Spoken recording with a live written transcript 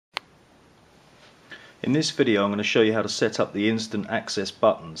In this video I'm going to show you how to set up the instant access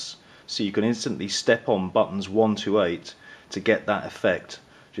buttons so you can instantly step on buttons 1 to 8 to get that effect,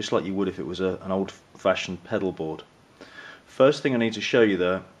 just like you would if it was an old-fashioned pedal board. First thing I need to show you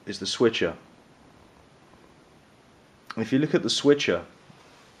there is the switcher. If you look at the switcher,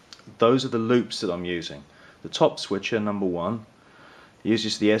 those are the loops that I'm using. The top switcher, number 1,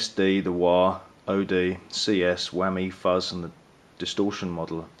 uses the SD, the wah, OD, CS, whammy, fuzz and the distortion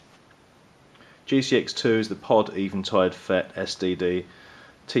modeler. GCX2 is the pod, eventide, FET, SDD,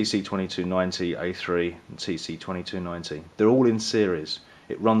 TC2290, A3 and TC2290. They're all in series.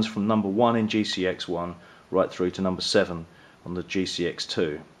 It runs from number 1 in GCX1 right through to number 7 on the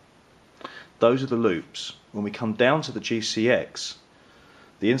GCX2. Those are the loops. When we come down to the GCX,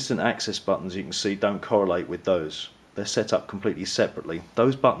 the instant access buttons, you can see, don't correlate with those. They're set up completely separately.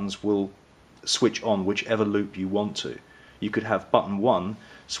 Those buttons will switch on whichever loop you want to. You could have button 1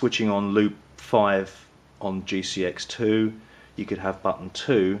 switching on loop 5 on GCX2. You could have button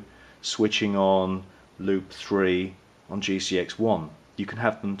 2 switching on loop 3 on GCX1. You can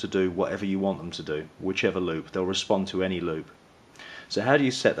have them to do whatever you want them to do, whichever loop. They'll respond to any loop. So how do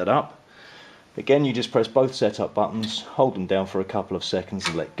you set that up? Again, you just press both setup buttons, hold them down for a couple of seconds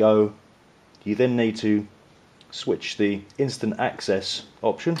and let go. You then need to switch the instant access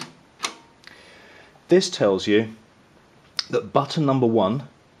option. This tells you that button number 1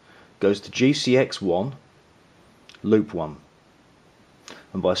 goes to GCX1 loop 1,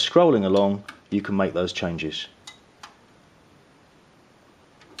 and by scrolling along you can make those changes.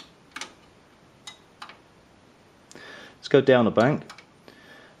 Let's go down a bank.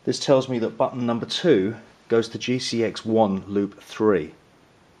 This tells me that button number 2 goes to GCX1 loop 3.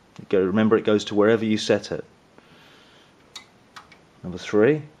 Remember, it goes to wherever you set it. Number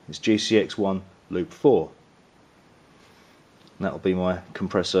 3 is GCX1 loop 4. And that'll be my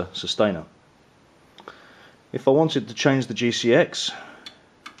compressor sustainer. If I wanted to change the GCX,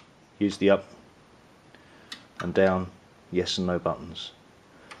 use the up and down yes and no buttons.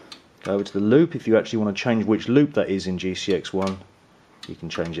 Go over to the loop. If you actually want to change which loop that is in GCX1, you can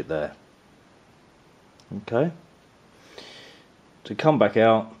change it there. Okay. To come back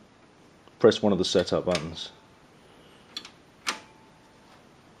out, press one of the setup buttons.